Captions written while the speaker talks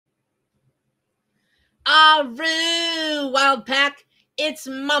Aroo, Wild Pack. It's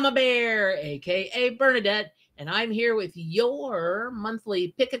Mama Bear, aka Bernadette, and I'm here with your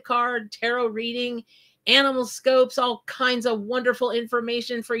monthly pick a card, tarot reading, animal scopes, all kinds of wonderful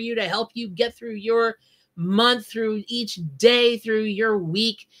information for you to help you get through your month, through each day, through your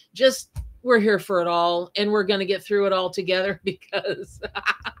week. Just we're here for it all, and we're going to get through it all together because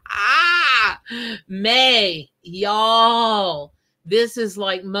May, y'all. This is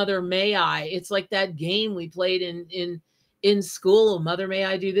like Mother May I. It's like that game we played in school. Mother May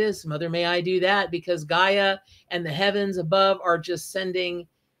I do this, Mother May I do that, because Gaia and the heavens above are just sending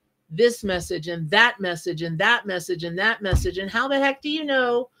this message and that message and that message and that message. And how the heck do you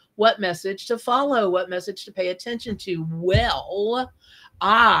know what message to follow, what message to pay attention to? Well,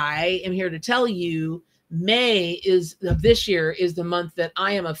 I am here to tell you May is of this year is the month that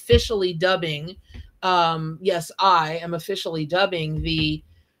I am officially dubbing. Yes, I am officially dubbing the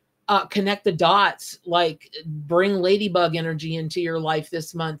connect the dots, like bring ladybug energy into your life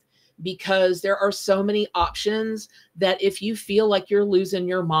this month, because there are so many options that if you feel like you're losing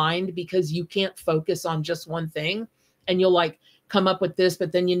your mind because you can't focus on just one thing, and you'll like come up with this,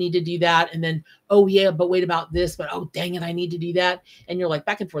 but then you need to do that. And then, oh yeah, but wait about this, but oh, dang it, I need to do that. And you're like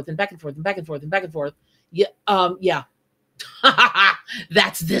back and forth and back and forth and back and forth and back and forth. Yeah. Yeah.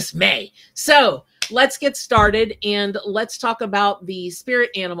 That's this May. So let's get started and let's talk about the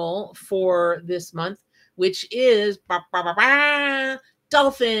spirit animal for this month, which is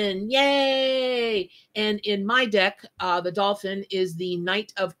Dolphin. Yay! And in my deck, the Dolphin is the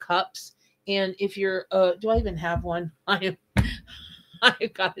Knight of Cups. And if you're, do I even have one?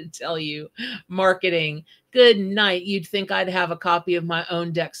 I've got to tell you, marketing. Good night. You'd think I'd have a copy of my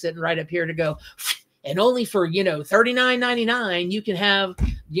own deck sitting right up here to go. And only for, $39.99, you can have,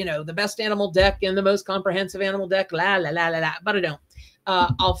 the best animal deck and the most comprehensive animal deck. La, la, la, la, la. But I don't.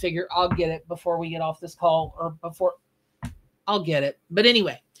 I'll get it before we get off this call, or before I'll get it. But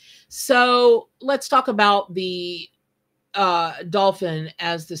anyway, so let's talk about the dolphin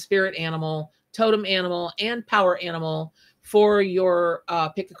as the spirit animal, totem animal, and power animal for your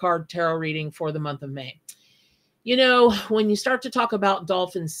pick a card tarot reading for the month of May. When you start to talk about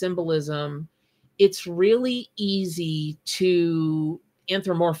dolphin symbolism, it's really easy to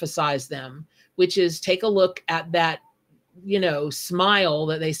anthropomorphize them, which is take a look at that, smile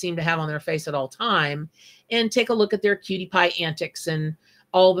that they seem to have on their face at all time, and take a look at their cutie pie antics and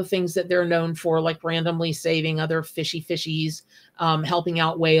all the things that they're known for, like randomly saving other fishies, helping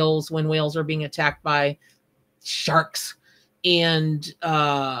out whales when whales are being attacked by sharks. And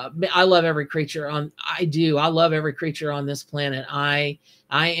I love every creature I love every creature on this planet. I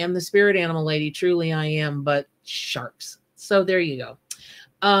am the spirit animal lady. Truly I am, but sharks. So there you go.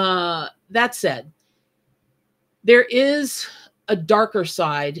 That said, there is a darker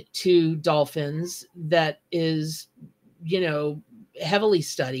side to dolphins that is, heavily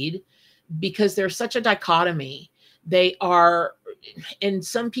studied, because there's such a dichotomy. They are, and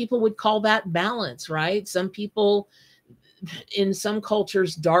some people would call that balance, right? Some people, in some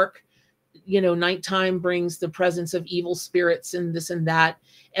cultures, dark, nighttime brings the presence of evil spirits and this and that.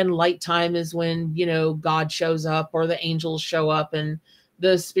 And light time is when, God shows up or the angels show up and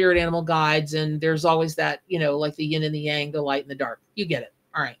the spirit animal guides. And there's always that, like the yin and the yang, the light and the dark. You get it.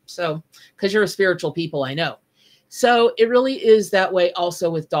 All right. So, because you're a spiritual people, I know. So it really is that way also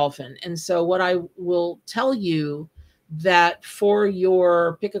with dolphin. And so what I will tell you, that for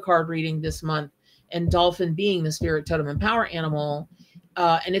your pick a card reading this month, and dolphin being the spirit totem and power animal,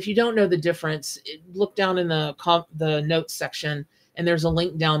 and if you don't know the difference, look down in the notes section, and there's a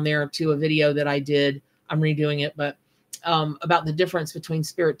link down there to a video that I did. I'm redoing it, but about the difference between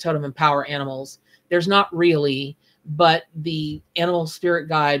spirit totem and power animals. There's not really, but the Animal Spirit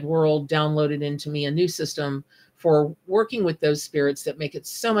Guide World downloaded into me a new system for working with those spirits that make it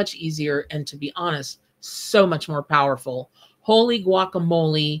so much easier, and to be honest, so much more powerful. Holy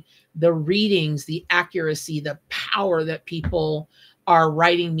guacamole, the readings, the accuracy, the power that people are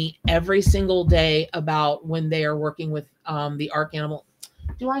writing me every single day about when they are working with the Arc Animal.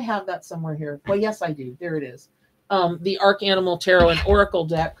 Do I have that somewhere here? Well, yes, I do. There it is. The Arc Animal Tarot and Oracle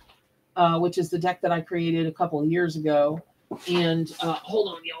deck, which is the deck that I created a couple of years ago. And hold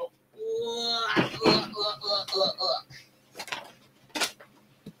on, y'all.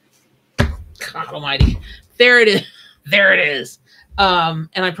 God almighty. There it is. There it is. And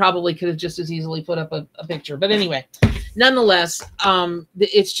I probably could have just as easily put up a picture. But anyway, nonetheless,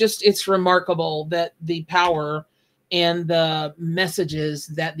 it's remarkable that the power and the messages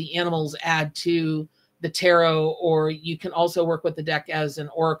that the animals add to the tarot, or you can also work with the deck as an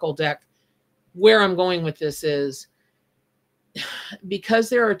oracle deck. Where I'm going with this is, because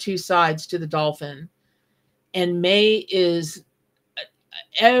there are two sides to the dolphin, And May is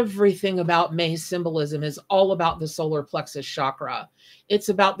everything about May's symbolism is all about the solar plexus chakra. It's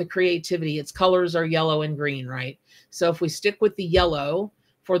about the creativity. Its colors are yellow and green, right? So if we stick with the yellow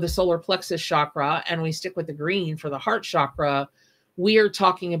for the solar plexus chakra and we stick with the green for the heart chakra, we are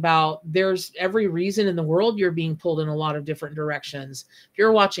talking about there's every reason in the world you're being pulled in a lot of different directions. If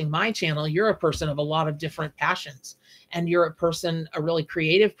you're watching my channel, you're a person of a lot of different passions, and you're a person, a really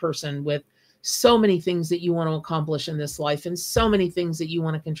creative person with so many things that you want to accomplish in this life and so many things that you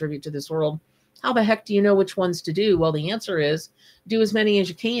want to contribute to this world. How the heck do you know which ones to do? Well, the answer is do as many as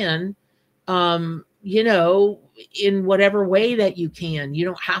you can, you know, in whatever way that you can. You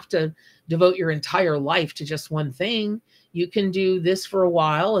don't have to devote your entire life to just one thing. You can do this for a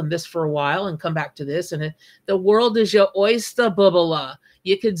while and this for a while and come back to this. And the world is your oyster, bubba.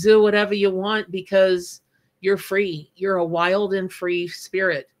 You could do whatever you want because you're free. You're a wild and free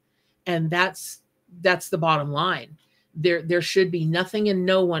spirit. And that's the bottom line. There should be nothing and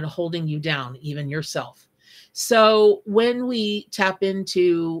no one holding you down, even yourself. So when we tap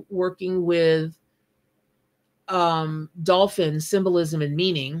into working with dolphin symbolism and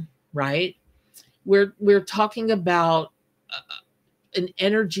meaning, right? We're talking about an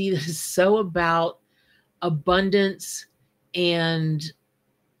energy that is so about abundance and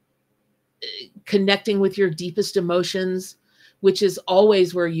connecting with your deepest emotions, which is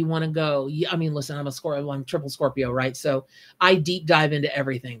always where you want to go. I mean, listen, I'm triple Scorpio, right? So I deep dive into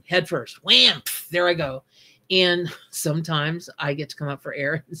everything head first. Wham! Pff, there I go. And sometimes I get to come up for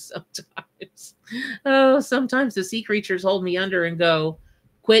air. And sometimes the sea creatures hold me under and go,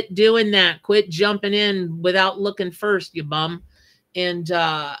 quit doing that. Quit jumping in without looking first, you bum. And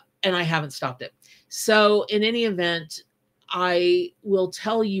I haven't stopped it. So in any event, I will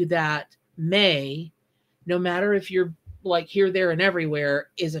tell you that May, no matter if you're like here, there, and everywhere,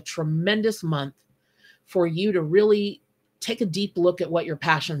 is a tremendous month for you to really take a deep look at what your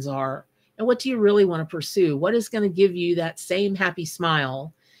passions are and what do you really want to pursue. What is going to give you that same happy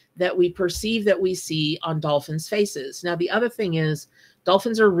smile that we perceive, that we see on dolphins' faces. Now, the other thing is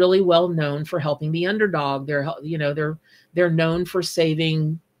dolphins are really well known for helping the underdog. They're known for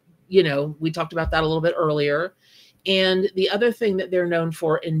saving, we talked about that a little bit earlier. And the other thing that they're known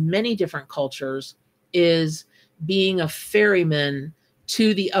for in many different cultures is being a ferryman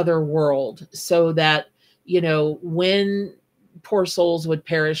to the other world, so that, when poor souls would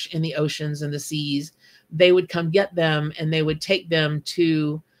perish in the oceans and the seas, they would come get them and they would take them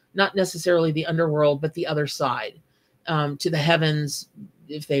to not necessarily the underworld, but the other side, to the heavens.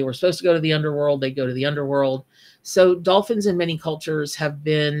 If they were supposed to go to the underworld, they go to the underworld. So dolphins in many cultures have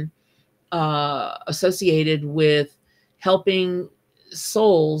been associated with helping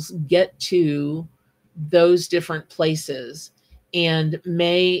souls get to those different places. And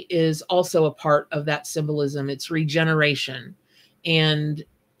May is also a part of that symbolism. It's regeneration. And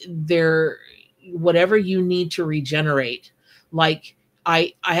whatever you need to regenerate, like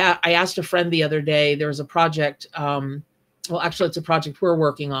I asked a friend the other day, there was a project, actually it's a project we're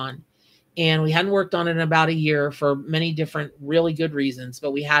working on, and we hadn't worked on it in about a year for many different really good reasons,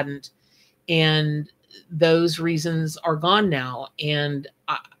 but we hadn't. And those reasons are gone now. And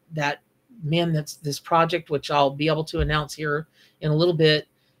that's this project, which I'll be able to announce here in a little bit,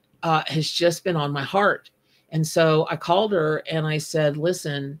 has just been on my heart. And so I called her and I said,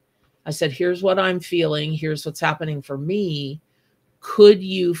 listen, here's what I'm feeling. Here's what's happening for me. Could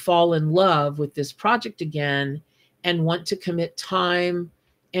you fall in love with this project again and want to commit time,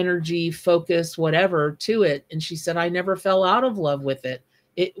 energy, focus, whatever to it? And she said, I never fell out of love with it.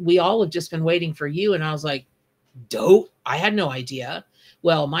 We all have just been waiting for you. And I was like, dope. I had no idea.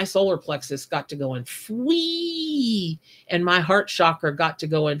 Well, my solar plexus got to go in fwee, and my heart chakra got to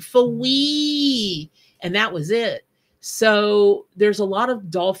go in fwee, and that was it. So there's a lot of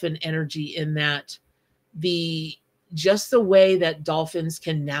dolphin energy in that. Just the way that dolphins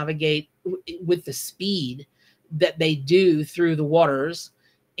can navigate with the speed that they do through the waters,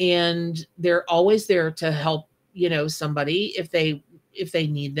 and they're always there to help, somebody if they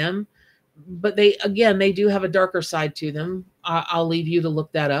need them. But they do have a darker side to them. I'll leave you to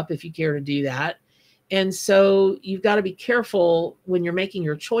look that up if you care to do that. And so you've got to be careful when you're making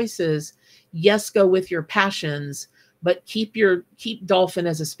your choices. Yes, go with your passions, but keep dolphin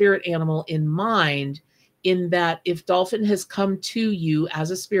as a spirit animal in mind, in that if dolphin has come to you as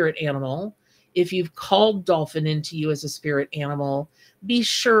a spirit animal, if you've called dolphin into you as a spirit animal, be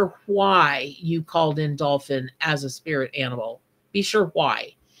sure why you called in dolphin as a spirit animal. Be sure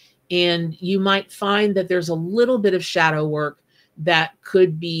why. And you might find that there's a little bit of shadow work that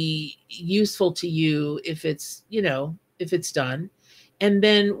could be useful to you if it's done. And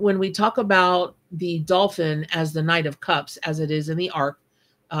then when we talk about the dolphin as the Knight of Cups, as it is in the Arc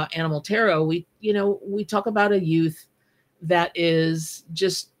Animal Tarot, we talk about a youth that is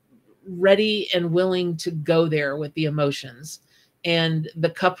just ready and willing to go there with the emotions, and the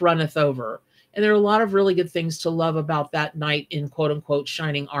cup runneth over. And there are a lot of really good things to love about that knight in quote unquote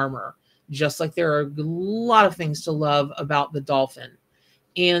shining armor, just like there are a lot of things to love about the dolphin.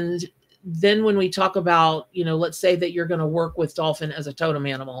 And then when we talk about, let's say that you're going to work with dolphin as a totem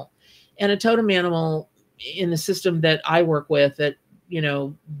animal, and a totem animal in the system that I work with, that,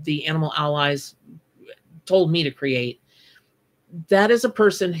 the Animal Allies told me to create, that is a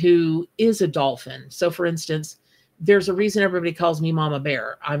person who is a dolphin. So for instance, there's a reason everybody calls me Mama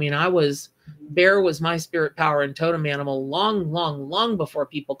Bear. I mean, Bear was my spirit power and totem animal long, long, long before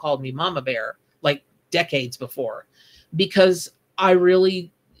people called me Mama Bear, like decades before, because I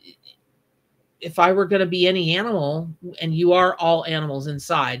really, if I were going to be any animal, and you are all animals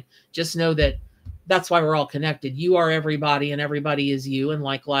inside, just know that that's why we're all connected. You are everybody and everybody is you. And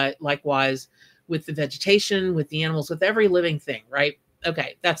likewise with the vegetation, with the animals, with every living thing, right?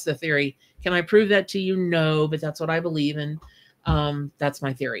 Okay, that's the theory. Can I prove that to you? No, but that's what I believe in. That's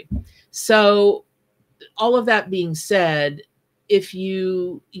my theory. So all of that being said, if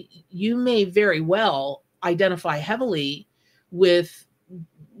you may very well identify heavily with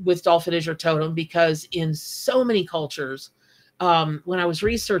dolphin as your totem, because in so many cultures, when I was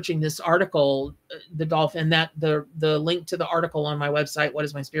researching this article, the dolphin, that the link to the article on my website,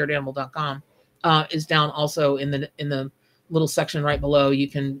 whatismyspiritanimal.com, is down also in the little section right below. You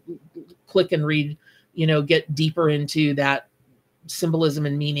can click and read, get deeper into that symbolism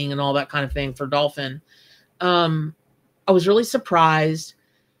and meaning and all that kind of thing for dolphin. I was really surprised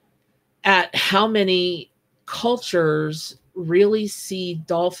at how many cultures really see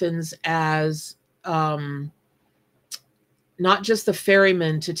dolphins as not just the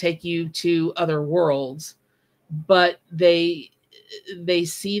ferryman to take you to other worlds, but they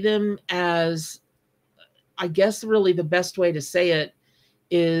see them as, I guess really the best way to say it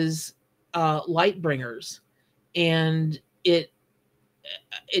is light bringers. And it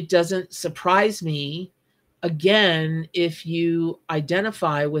doesn't surprise me, again, if you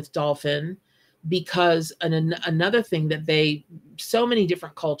identify with dolphin, because another thing that so many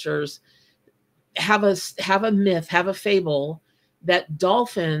different cultures have a myth, have a fable that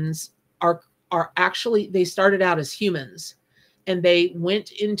dolphins are actually, they started out as humans, and they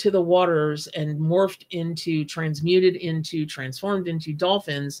went into the waters and morphed into, transmuted into, transformed into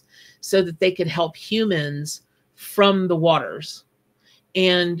dolphins so that they could help humans from the waters.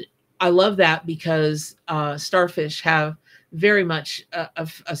 And I love that, because starfish have very much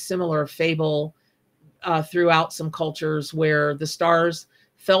a similar fable throughout some cultures, where the stars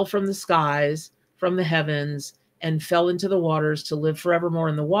fell from the skies, from the heavens, and fell into the waters to live forevermore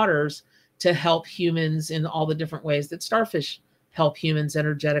in the waters to help humans in all the different ways that starfish help humans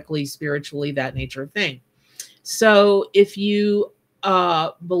energetically, spiritually, that nature of thing. So if you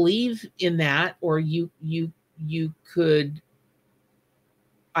believe in that, or you could,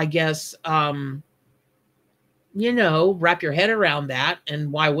 I guess, wrap your head around that,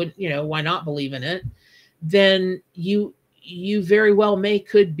 and why not believe in it, then you very well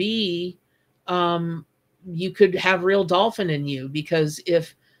could be, you could have real dolphin in you. Because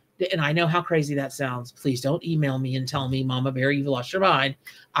and I know how crazy that sounds. Please don't email me and tell me, Mama Bear, you've lost your mind.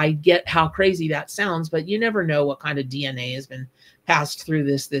 I get how crazy that sounds, but you never know what kind of DNA has been passed through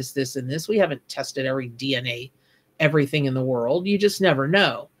this, and this. We haven't tested every DNA, everything in the world. You just never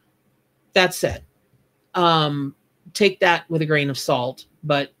know. That said, take that with a grain of salt,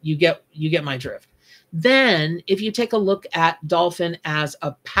 but you get my drift. Then if you take a look at dolphin as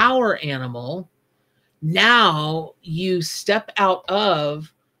a power animal, now you step out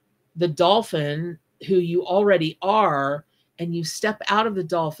of the dolphin who you already are, and you step out of the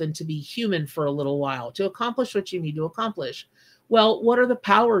dolphin to be human for a little while to accomplish what you need to accomplish. Well, what are the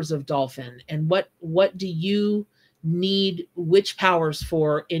powers of dolphin, and what do you need which powers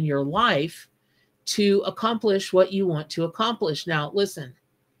for in your life to accomplish what you want to accomplish? Now, listen,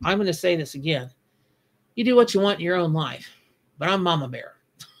 I'm going to say this again. You do what you want in your own life, but I'm Mama Bear.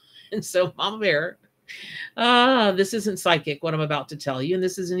 And so Mama Bear, this isn't psychic, what I'm about to tell you. And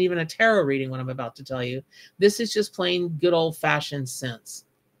this isn't even a tarot reading, what I'm about to tell you. This is just plain good old fashioned sense.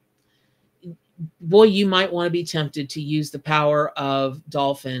 Boy, you might want to be tempted to use the power of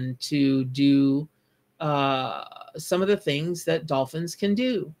dolphin to do some of the things that dolphins can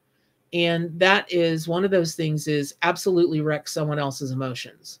do. And that is one of those things, is absolutely wreck someone else's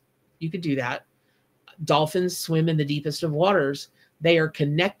emotions. You could do that. Dolphins swim in the deepest of waters. They are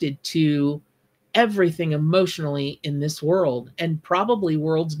connected to everything emotionally in this world, and probably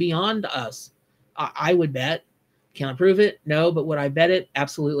worlds beyond us. I would bet. Can I prove it? No, but would I bet it?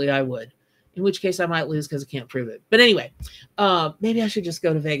 Absolutely, I would. In which case I might lose because I can't prove it. But anyway, maybe I should just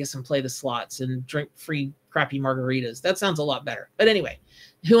go to Vegas and play the slots and drink free crappy margaritas. That sounds a lot better. But anyway,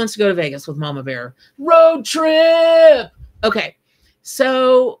 who wants to go to Vegas with Mama Bear? Road trip! Okay,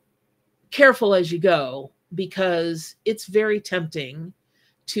 so careful as you go, because it's very tempting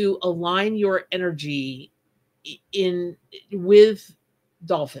to align your energy in with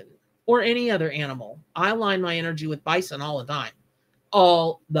dolphin or any other animal. I align my energy with bison all the time.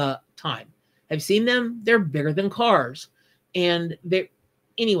 All the time. I've seen them. They're bigger than cars. And they're,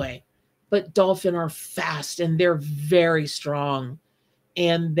 anyway, but dolphin are fast and they're very strong.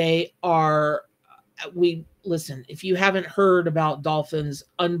 And they are, listen, if you haven't heard about dolphins'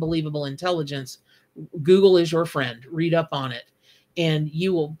 unbelievable intelligence, Google is your friend. Read up on it and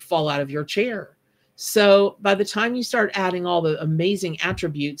you will fall out of your chair. So by the time you start adding all the amazing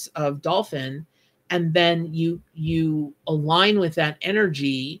attributes of dolphin, and then you align with that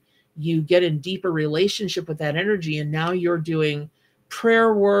energy, you get in deeper relationship with that energy, and now you're doing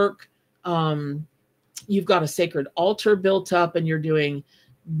prayer work. You've got a sacred altar built up, and you're doing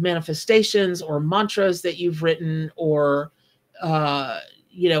manifestations or mantras that you've written, or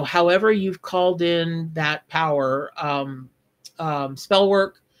however you've called in that power, spell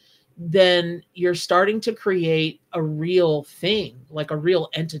work. Then you're starting to create a real thing, like a real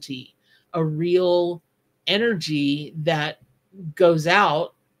entity, a real energy that goes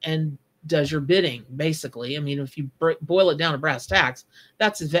out and does your bidding, basically. I mean, if you boil it down to brass tacks,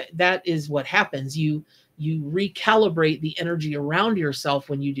 that is what happens. You recalibrate the energy around yourself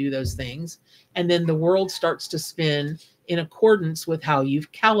when you do those things, and then the world starts to spin in accordance with how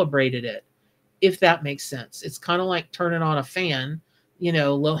you've calibrated it, if that makes sense. It's kind of like turning on a fan,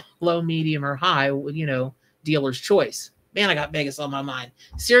 low, medium, or high, dealer's choice. Man, I got Vegas on my mind.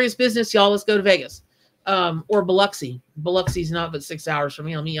 Serious business, y'all. Let's go to Vegas. Or Biloxi. Biloxi's not but 6 hours from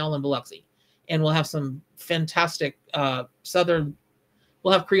me. I'll meet y'all in Biloxi. And we'll have some fantastic we'll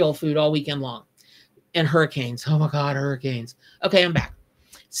have Creole food all weekend long. And hurricanes. Oh my God, hurricanes. Okay, I'm back.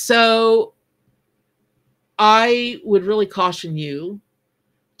 So I would really caution you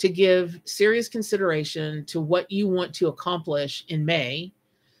to give serious consideration to what you want to accomplish in May,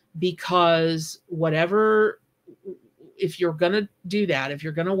 because if you're going to do that, if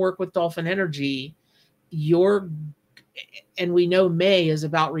you're going to work with dolphin energy, and we know May is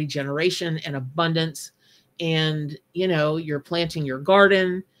about regeneration and abundance, and you're planting your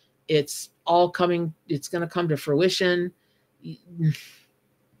garden. It's going to come to fruition.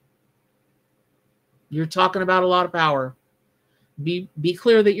 You're talking about a lot of power. Be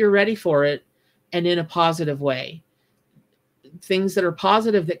clear that you're ready for it, and in a positive way. Things that are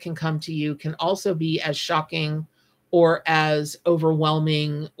positive that can come to you can also be as shocking or as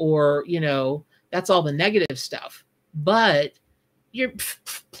overwhelming, or, that's all the negative stuff. But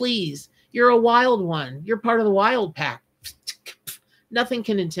please, you're a wild one. You're part of the wild pack. Nothing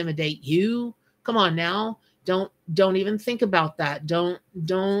can intimidate you. Come on now. Don't even think about that. Don't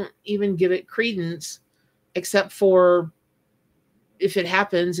even give it credence, except for if it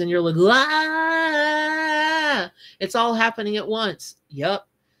happens and you're like, ah, it's all happening at once. Yep.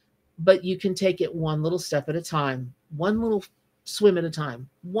 But you can take it one little step at a time, one little swim at a time,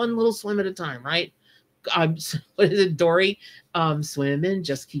 right? What is it, Dory? Swimming,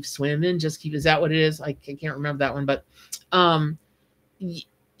 just keep swimming, is that what it is? I can't remember that one, but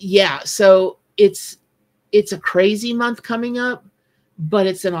yeah. So it's a crazy month coming up, but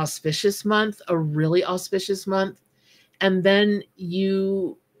it's an auspicious month, a really auspicious month. And then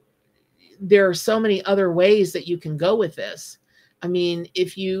there are so many other ways that you can go with this. I mean,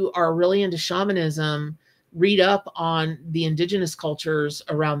 if you are really into shamanism, read up on the indigenous cultures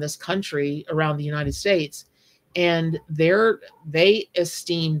around this country, around the United States, and they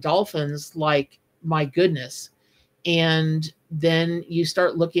esteem dolphins like, my goodness. And then you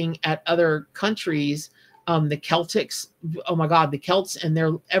start looking at other countries, the Celtics, oh my God, the Celts and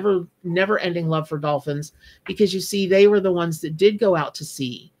their never-ending love for dolphins, because you see, they were the ones that did go out to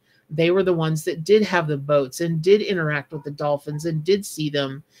sea. They were the ones that did have the boats and did interact with the dolphins and did see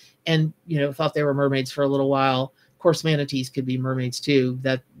them, and thought they were mermaids for a little while. Of course, manatees could be mermaids too.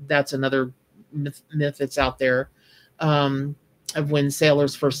 That's another myth that's out there, of when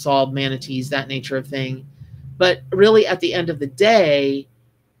sailors first saw manatees, that nature of thing. But really, at the end of the day,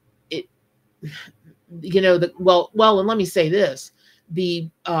 and let me say this: the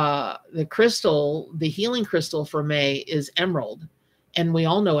crystal, the healing crystal for May is emerald, and we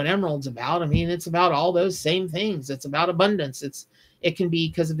all know what emerald's about. I mean, it's about all those same things. It's about abundance. It can be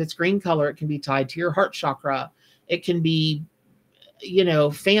because of its green color. It can be tied to your heart chakra. It can be, you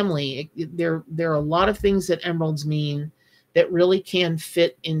know, family. There are a lot of things that emeralds mean that really can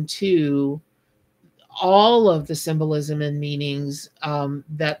fit into all of the symbolism and meanings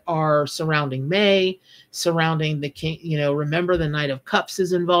that are surrounding May, surrounding the king. You know, remember the Knight of Cups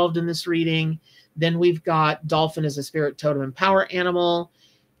is involved in this reading. Then we've got Dolphin as a spirit totem and power animal.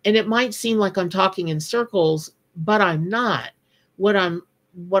 And it might seem like I'm talking in circles, but I'm not. What I'm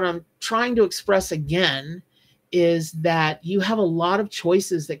trying to express again is that you have a lot of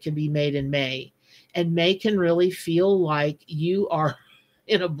choices that can be made in May. And May can really feel like you are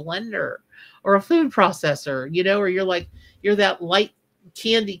in a blender or a food processor, you know, or you're that light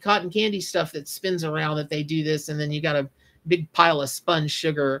candy, cotton candy stuff that spins around that they do this, and then you got a big pile of spun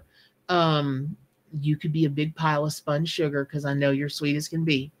sugar. You could be a big pile of spun sugar because I know you're sweet as can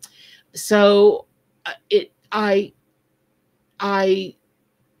be. So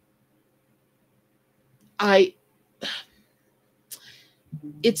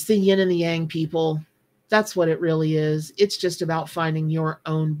it's the yin and the yang, people. That's what it really is. It's just about finding your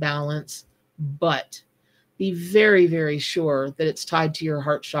own balance, but be very, very sure that it's tied to your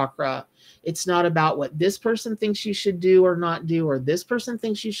heart chakra. It's not about what this person thinks you should do or not do, or this person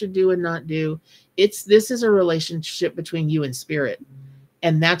thinks you should do and not do. This is a relationship between you and spirit.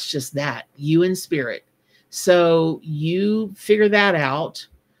 And that's just that, you and spirit. So you figure that out.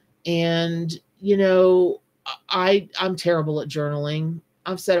 And, you know, I'm terrible at journaling.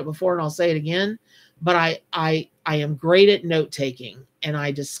 I've said it before and I'll say it again, but I am great at note taking. And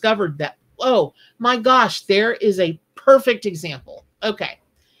I discovered that, oh my gosh, there is a perfect example. Okay.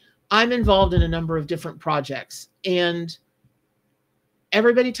 I'm involved in a number of different projects and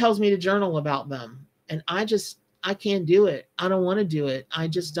everybody tells me to journal about them. And I can't do it. I don't want to do it. I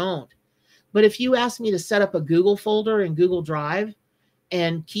just don't. But if you ask me to set up a Google folder in Google Drive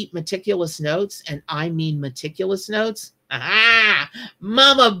and keep meticulous notes, and I mean meticulous notes,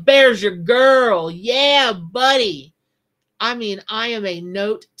 Mama Bear's your girl. Yeah, buddy. I mean, I am a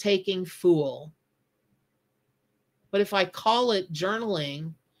note-taking fool. But if I call it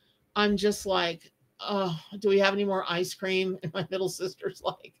journaling, I'm just like, oh, do we have any more ice cream? And my middle sister's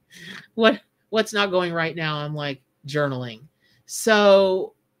like, what's not going right now? I'm like, journaling.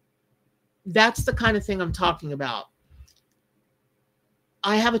 So that's the kind of thing I'm talking about.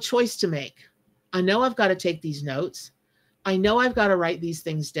 I have a choice to make. I know I've got to take these notes. I know I've got to write these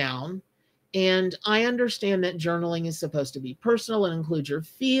things down. And I understand that journaling is supposed to be personal and include your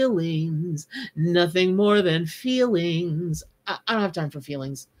feelings, nothing more than feelings. I don't have time for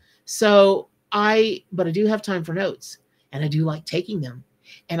feelings. So but I do have time for notes, and I do like taking them,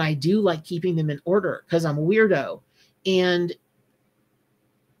 and I do like keeping them in order because I'm a weirdo. And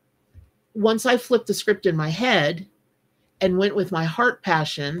once I flipped the script in my head and went with my heart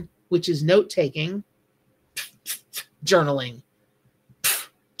passion, which is note taking, journaling,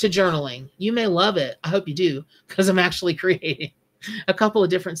 to journaling. You may love it. I hope you do, because I'm actually creating a couple of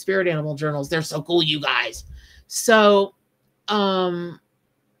different spirit animal journals. They're so cool, you guys. So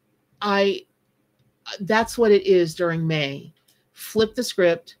that's what it is during May. Flip the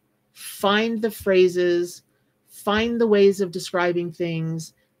script, find the phrases, find the ways of describing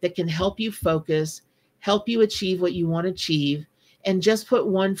things that can help you focus, help you achieve what you want to achieve, and just put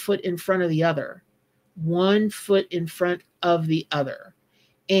one foot in front of the other. One foot in front of the other.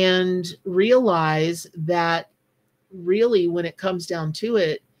 And realize that really, when it comes down to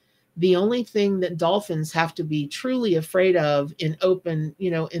it, the only thing that dolphins have to be truly afraid of in open,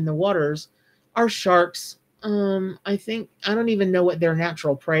 in the waters, are sharks. I don't even know what they're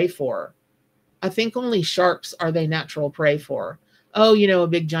natural prey for. I think only sharks are they natural prey for. Oh, a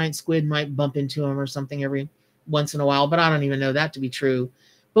big giant squid might bump into them or something every once in a while, but I don't even know that to be true.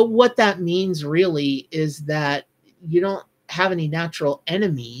 But what that means really is that you don't have any natural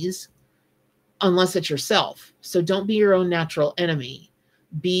enemies unless it's yourself. So don't be your own natural enemy.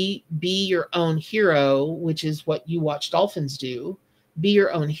 Be your own hero, which is what you watch dolphins do. Be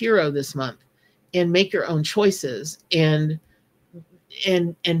your own hero this month and make your own choices and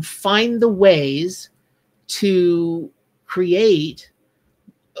find the ways to create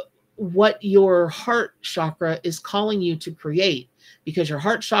what your heart chakra is calling you to create, because your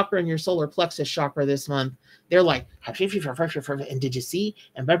heart chakra and your solar plexus chakra this month, they're like, and did you see?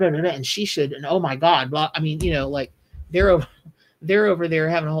 And blah, blah, blah, blah, and she should, and oh my God, blah. I mean, like they're over there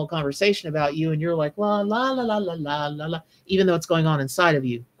having a whole conversation about you, and you're like, la, la, la, la, la, la, la, la, even though it's going on inside of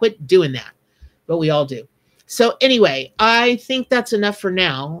you. Quit doing that. But we all do. So anyway, I think that's enough for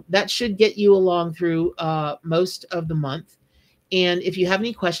now. That should get you along through most of the month. And if you have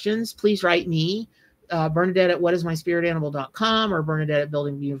any questions, please write me. Bernadette at whatismyspiritanimal.com or Bernadette at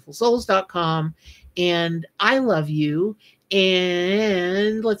buildingbeautifulsouls.com. And I love you.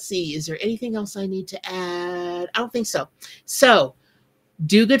 And let's see, is there anything else I need to add? I don't think so. So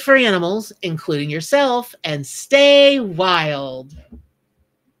do good for animals, including yourself, and stay wild.